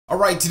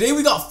Alright, today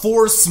we got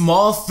 4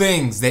 small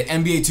things that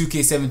NBA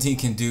 2K17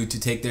 can do to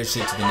take their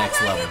shit to the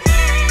next level.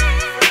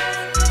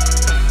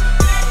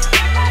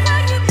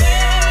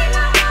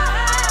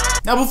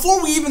 Now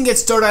before we even get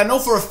started, I know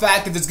for a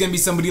fact that there's gonna be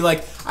somebody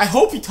like, I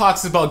hope he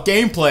talks about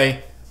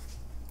gameplay.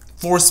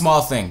 4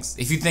 small things.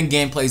 If you think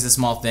gameplay is a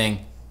small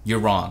thing, you're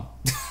wrong.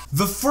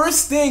 The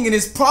first thing, and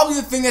it's probably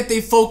the thing that they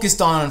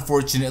focused on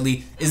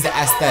unfortunately, is the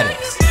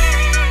aesthetics.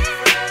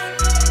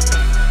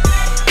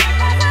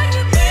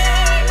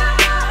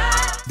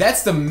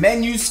 That's the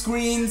menu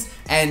screens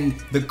and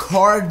the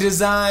card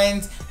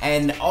designs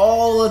and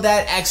all of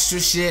that extra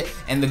shit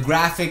and the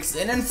graphics.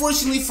 And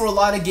unfortunately for a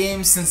lot of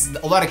games, since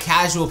a lot of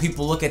casual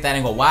people look at that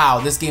and go, wow,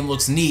 this game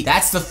looks neat,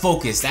 that's the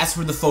focus. That's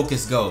where the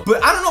focus goes.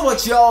 But I don't know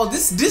about y'all,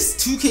 this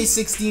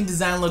 2K16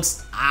 design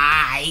looks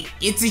aight.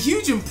 It's a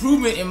huge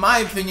improvement in my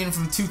opinion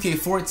from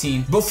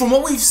 2K14. But from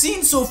what we've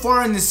seen so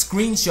far in this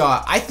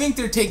screenshot, I think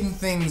they're taking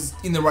things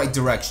in the right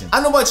direction.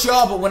 I don't know about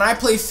y'all, but when I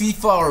play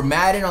FIFA or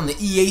Madden on the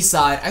EA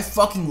side, I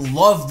fucking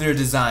love their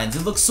designs.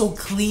 It looks so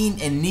clean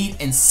and neat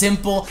and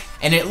simple,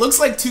 and it looks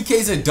like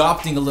 2K's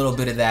adopting a little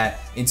bit of that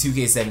in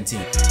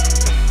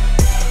 2K17.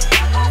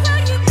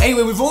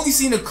 Anyway, we've only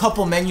seen a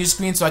couple menu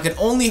screens, so I can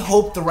only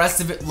hope the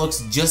rest of it looks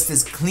just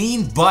as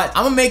clean, but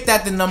I'm gonna make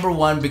that the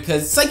 #1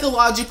 because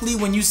psychologically,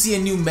 when you see a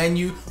new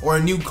menu or a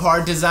new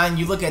card design,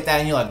 you look at that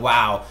and you're like,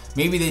 wow,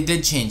 maybe they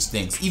did change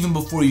things even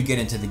before you get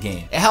into the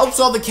game. It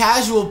helps all the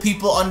casual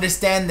people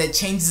understand that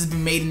changes have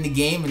been made in the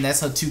game, and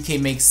that's how 2K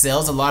makes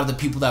sales. A lot of the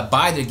people that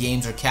buy their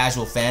games are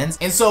casual fans,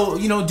 and so,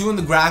 you know, doing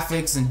the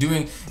graphics and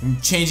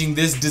changing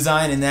this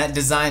design and that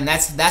design,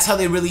 that's how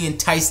they really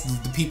entice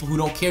the people who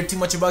don't care too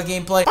much about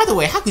gameplay. By the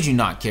way, how could you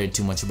not care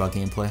too much about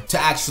gameplay to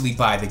actually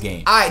buy the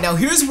game? Alright, now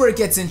here's where it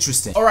gets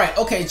interesting. Alright,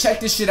 okay, check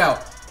this shit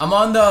out. I'm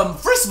on the,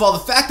 first of all, the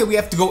fact that we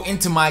have to go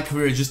into my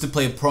career just to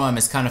play Pro-Am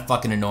is kind of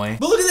fucking annoying.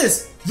 But look at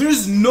this,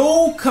 there's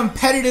no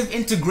competitive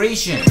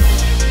integration.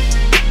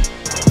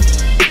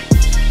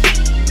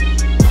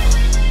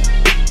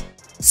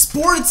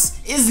 Sports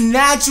is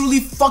naturally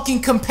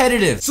fucking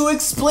competitive. So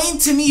explain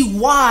to me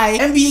why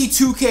NBA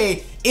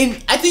 2K in,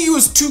 I think it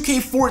was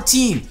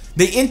 2K14,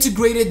 they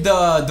integrated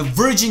the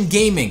Virgin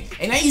Gaming,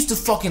 and I used to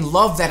fucking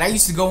love that. I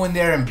used to go in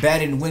there and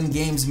bet and win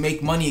games,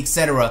 make money,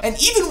 etc. And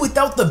even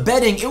without the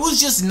betting, it was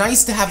just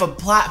nice to have a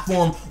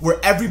platform where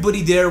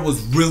everybody there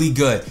was really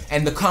good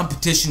and the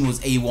competition was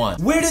A1.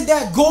 Where did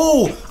that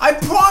go? I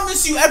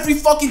promise you, every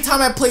fucking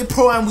time I play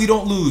Pro-Am, we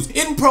don't lose.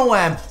 In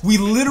Pro-Am, we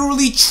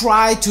literally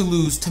try to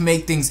lose to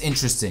make things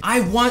interesting.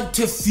 I want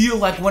to feel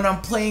like when I'm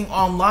playing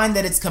online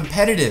that it's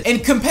competitive.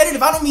 And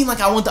competitive, I don't mean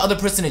like I want the other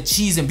person to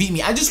cheese and beat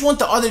me. I just want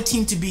the other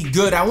team to be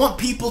good. I want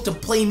people to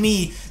play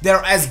me that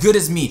are as good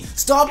as me.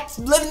 Stop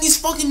letting these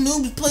fucking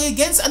noobs play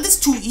against. That's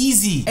too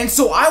easy. And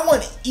so I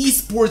want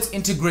esports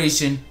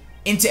integration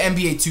into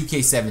NBA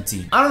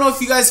 2K17. I don't know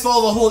if you guys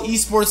follow the whole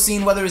esports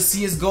scene, whether it's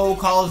CSGO,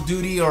 Call of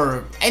Duty,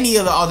 or any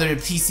of the other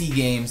PC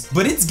games,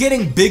 but it's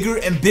getting bigger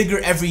and bigger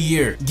every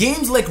year.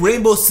 Games like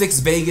Rainbow Six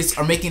Vegas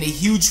are making a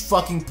huge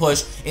fucking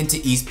push into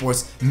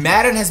esports.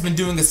 Madden has been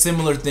doing a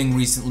similar thing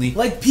recently.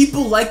 Like,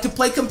 people like to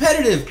play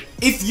competitive.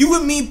 If you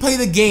and me play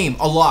the game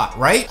a lot,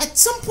 right? At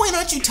some point,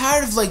 aren't you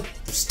tired of like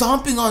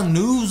stomping on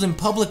noobs in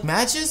public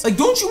matches? Like,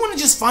 don't you want to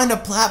just find a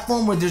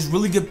platform where there's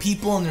really good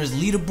people and there's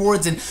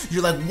leaderboards and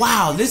you're like,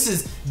 wow, this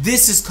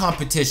is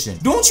competition?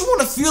 Don't you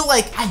want to feel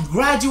like I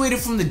graduated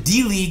from the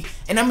D League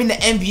and I'm in the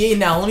NBA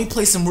now, let me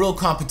play some real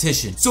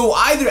competition? So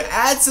either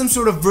add some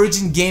sort of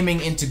Virgin Gaming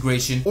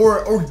integration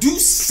or do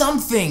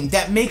something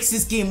that makes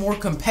this game more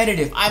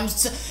competitive. I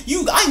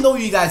know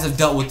you guys have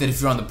dealt with it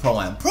if you're on the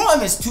Pro-Am.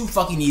 Pro-Am is too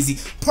fucking easy.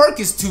 Park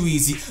is too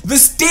easy. The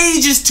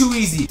stage is too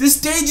easy. The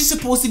stage is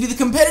supposed to be the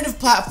competitive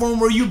platform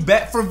where you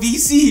bet for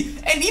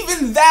VC, and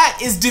even that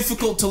is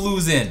difficult to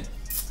lose in.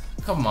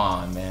 Come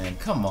on, man,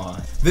 come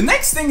on. The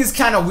next thing is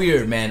kind of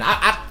weird, man.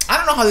 I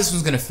don't know how this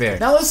one's gonna fare.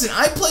 Now listen,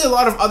 I play a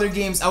lot of other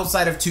games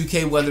outside of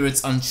 2K, whether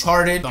it's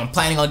Uncharted, I'm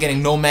planning on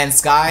getting No Man's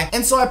Sky,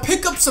 and so I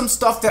pick up some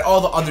stuff that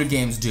all the other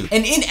games do.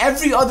 And in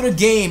every other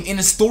game, in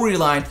a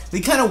storyline, they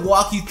kind of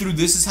walk you through,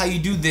 this is how you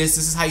do this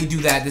is how you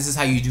do that, this is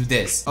how you do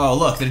this. Oh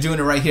look, they're doing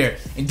it right here.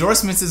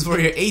 Endorsements is for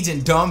your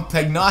agent, Dom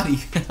Pagnotti.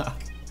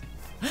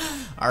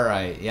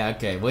 Alright, yeah,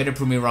 okay. Way to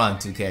prove me wrong,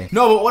 2K.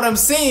 No, but what I'm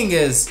saying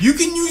is, you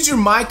can use your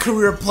My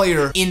Career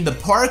player in the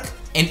park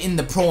and in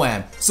the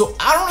Pro-Am. So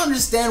I don't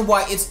understand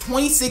why it's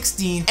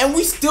 2016 and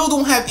we still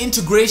don't have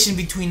integration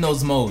between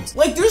those modes.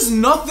 Like, there's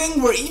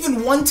nothing where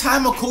even one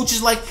time a coach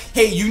is like,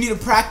 hey, you need to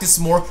practice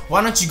more,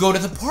 why don't you go to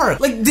the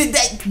park? Like,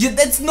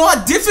 that's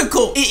not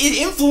difficult. It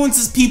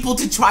influences people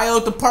to try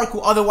out the park who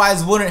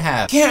otherwise wouldn't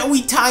have. Can't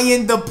we tie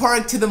in the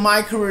park to the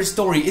My Career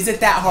story? Is it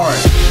that hard?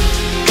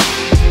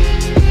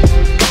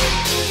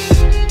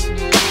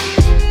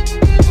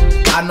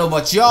 I don't know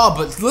about y'all,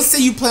 but let's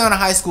say you play on a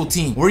high school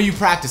team. Where are you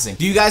practicing?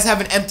 Do you guys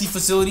have an empty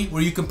facility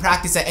where you can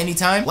practice at any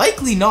time?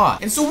 Likely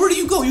not. And so where do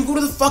you go? You go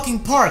to the fucking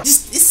park.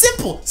 Just, it's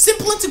simple.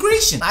 Simple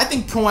integration. I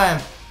think Pro-Am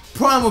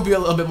Pro-Am will be a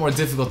little bit more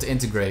difficult to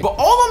integrate. But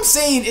all I'm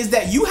saying is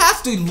that you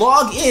have to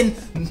log in.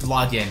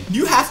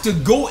 You have to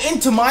go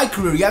into My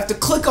Career. You have to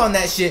click on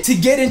that shit to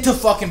get into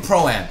fucking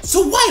Pro-Am.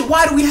 So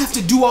why do we have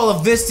to do all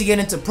of this to get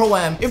into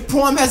Pro-Am if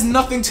Pro-Am has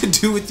nothing to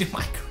do with your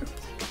My Career?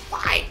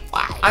 Why?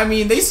 I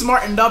mean, they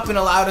smartened up and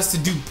allowed us to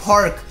do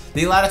Park.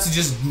 They allowed us to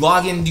just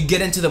log in, you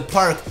get into the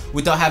park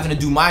without having to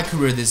do My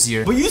Career this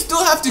year. But you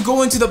still have to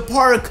go into the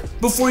park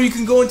before you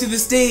can go into the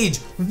stage.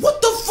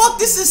 What the fuck?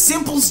 This is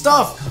simple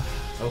stuff.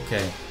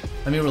 Okay,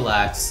 let me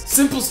relax.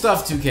 Simple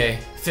stuff, 2K.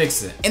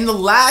 Fix it. And the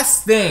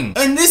last thing,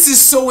 and this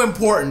is so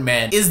important,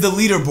 man, is the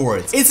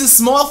leaderboards. It's a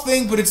small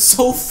thing, but it's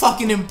so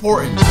fucking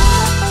important.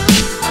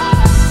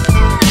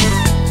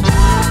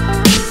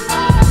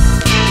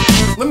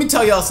 Let me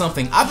tell y'all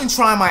something. I've been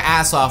trying my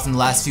ass off in the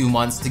last few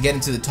months to get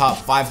into the top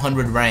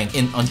 500 rank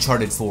in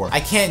Uncharted 4. I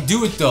can't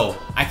do it though.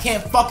 I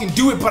can't fucking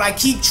do it, but I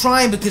keep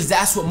trying because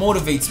that's what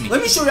motivates me.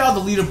 Let me show y'all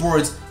the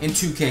leaderboards in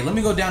 2K. Let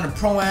me go down to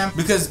Pro-Am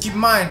because keep in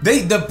mind,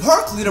 the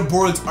park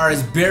leaderboards are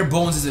as bare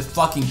bones as it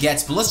fucking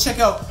gets. But let's check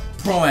out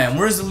Pro-Am.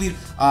 Where's the lead?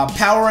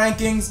 Power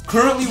rankings.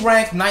 Currently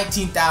ranked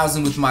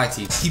 19,000 with my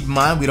team. Keep in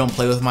mind, we don't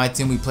play with my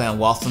team. We play on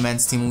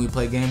Waffleman's team when we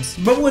play games.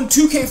 But when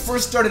 2K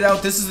first started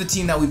out, this is the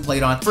team that we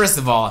played on. First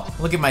of all,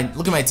 look at my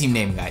team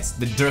name, guys.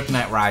 The Dirk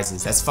Knight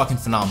Rises. That's fucking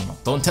phenomenal.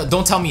 Don't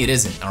tell me it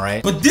isn't. All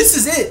right. But this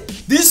is it.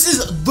 This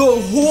is the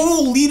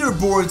whole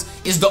leaderboards.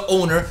 Is the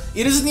owner.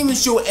 It doesn't even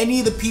show any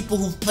of the people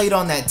who've played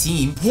on that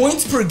team.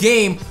 Points per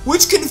game,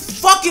 which can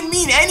fucking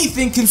mean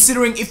anything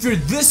considering if you're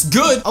this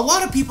good, a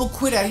lot of people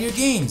quit out of your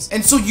games.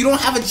 And so you don't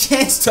have a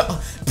chance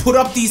to put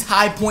up these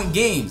high point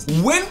games.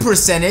 Win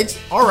percentage,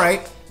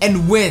 alright,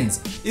 and wins.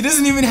 It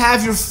doesn't even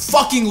have your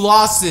fucking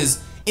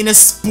losses in a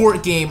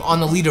sport game on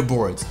the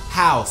leaderboards.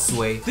 How,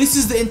 Sway? This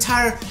is the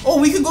entire...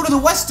 Oh, we can go to the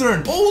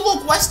Western. Oh,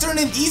 look, Western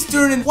and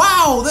Eastern, and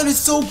wow, that is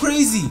so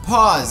crazy.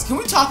 Pause. Can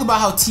we talk about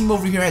how team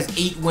over here has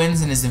 8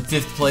 wins and is in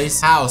 5th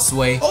place? How,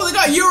 Sway? Oh, they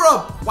got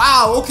Europe.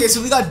 Wow, okay,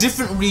 so we got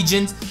different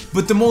regions,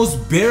 but the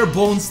most bare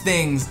bones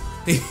things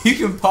that you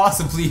can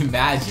possibly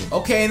imagine.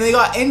 Okay, and they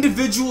got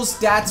individual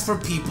stats for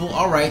people.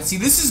 Alright, see,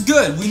 this is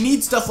good. We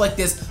need stuff like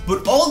this,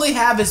 but all they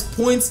have is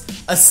points,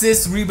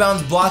 assists,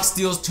 rebounds, blocks,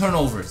 steals,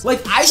 turnovers.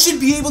 Like, I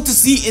should be able to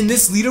see in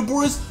this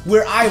leaderboards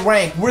where I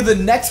rank, where the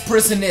next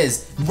person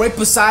is. Right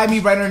beside me,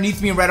 right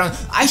underneath me, right on.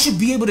 I should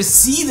be able to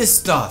see this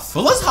stuff.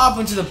 But let's hop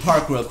into the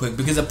park real quick,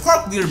 because the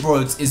park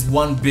leaderboards is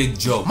one big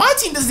joke. My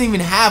team doesn't even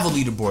have a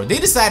leaderboard. They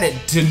decided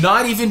to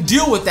not even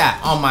deal with that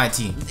on my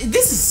team.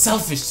 This is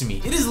selfish to me.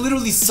 It is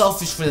literally selfish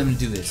for them to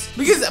do this,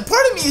 because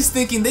part of me is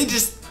thinking they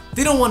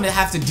don't want to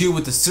have to deal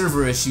with the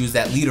server issues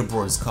that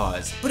leaderboards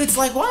cause. But it's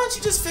like, why don't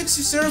you just fix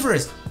your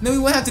servers? And then we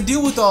won't have to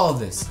deal with all of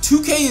this.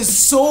 2K is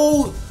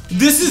so...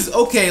 This is...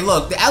 Okay,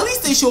 look. At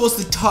least they show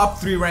us the top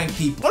 3 ranked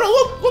people.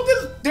 Oh, no,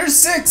 look. There's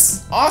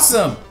 6.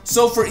 Awesome.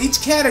 So for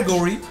each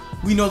category,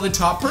 we know the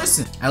top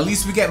person. At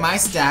least we get my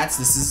stats.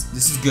 This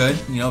is good.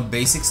 You know,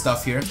 basic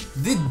stuff here.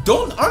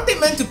 Aren't they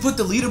meant to put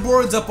the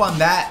leaderboards up on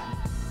that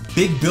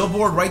big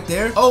billboard right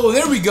there? Oh,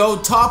 there we go.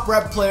 Top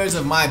rep players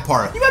of my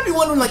park. You might be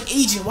wondering, like,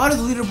 Agent, why do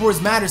the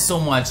leaderboards matter so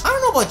much? I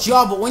don't know about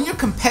y'all, but when you're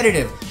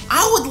competitive,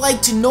 I would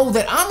like to know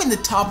that I'm in the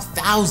top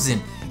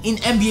 1,000 in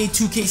NBA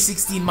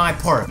 2K16 my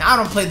park. Now, I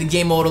don't play the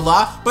game mode a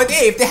lot, but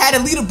hey, if they had a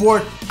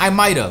leaderboard, I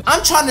might have.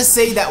 I'm trying to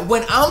say that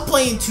when I'm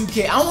playing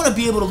 2K, I want to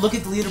be able to look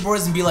at the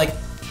leaderboards and be like,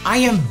 I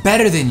am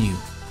better than you.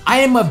 I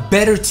am a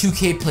better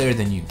 2K player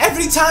than you.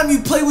 Every time you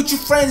play with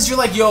your friends, you're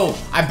like, yo,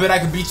 I bet I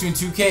could beat you in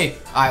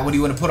 2K. Alright, what do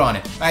you want to put on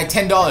it? Alright,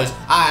 $10.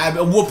 I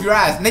whoop your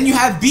ass. And then you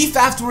have beef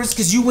afterwards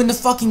because you win the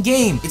fucking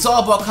game. It's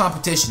all about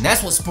competition.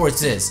 That's what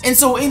sports is. And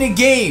so in a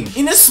game,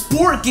 in a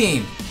sport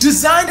game,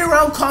 designed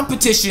around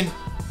competition,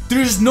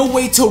 there's no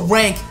way to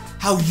rank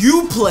how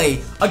you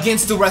play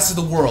against the rest of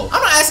the world.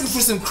 I'm not asking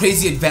for some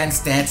crazy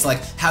advanced stats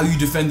like how you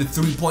defend the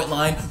 3-point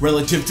line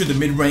relative to the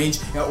mid-range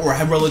or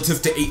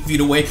relative to 8 feet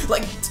away.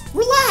 Like,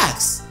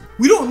 relax.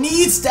 We don't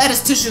need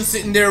statisticians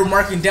sitting there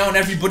marking down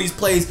everybody's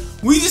plays.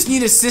 We just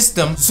need a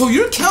system. So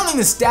you're counting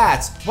the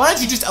stats. Why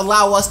don't you just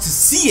allow us to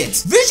see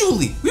it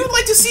visually? We would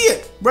like to see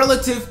it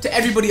relative to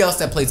everybody else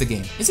that plays the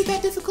game. Is it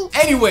that difficult?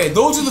 Anyway,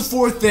 those are the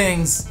 4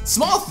 things,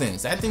 small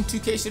things, I think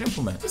 2K should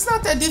implement. It's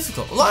not that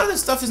difficult. A lot of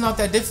this stuff is not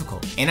that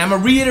difficult. And I'm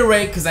gonna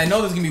reiterate, because I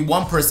know there's gonna be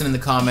one person in the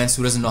comments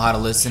who doesn't know how to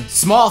listen.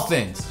 Small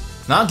things,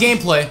 not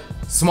gameplay,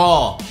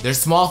 small. They're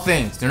small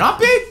things. They're not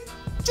big.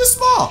 Just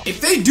small.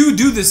 If they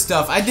do this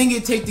stuff, I think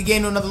it'd take the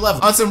game to another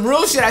level. On some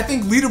real shit, I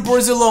think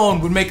leaderboards alone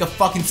would make a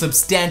fucking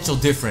substantial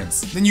difference.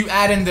 Then you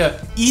add in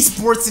the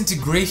esports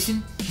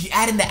integration, you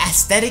add in the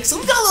aesthetics, so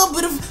we got a little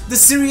bit of the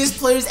serious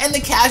players and the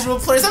casual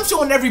players. I'm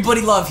showing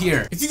everybody love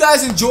here. If you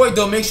guys enjoyed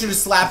though, make sure to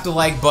slap the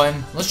like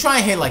button. Let's try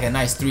and hit like a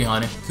nice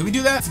 300. Can we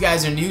do that? If you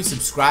guys are new,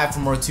 subscribe for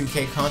more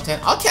 2K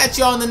content. I'll catch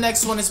y'all in the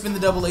next one. It's been the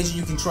double agent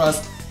you can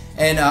trust.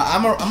 And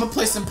I'm gonna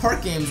play some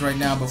park games right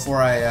now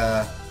before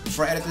I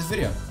edit this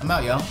video. I'm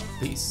out, y'all.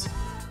 Peace.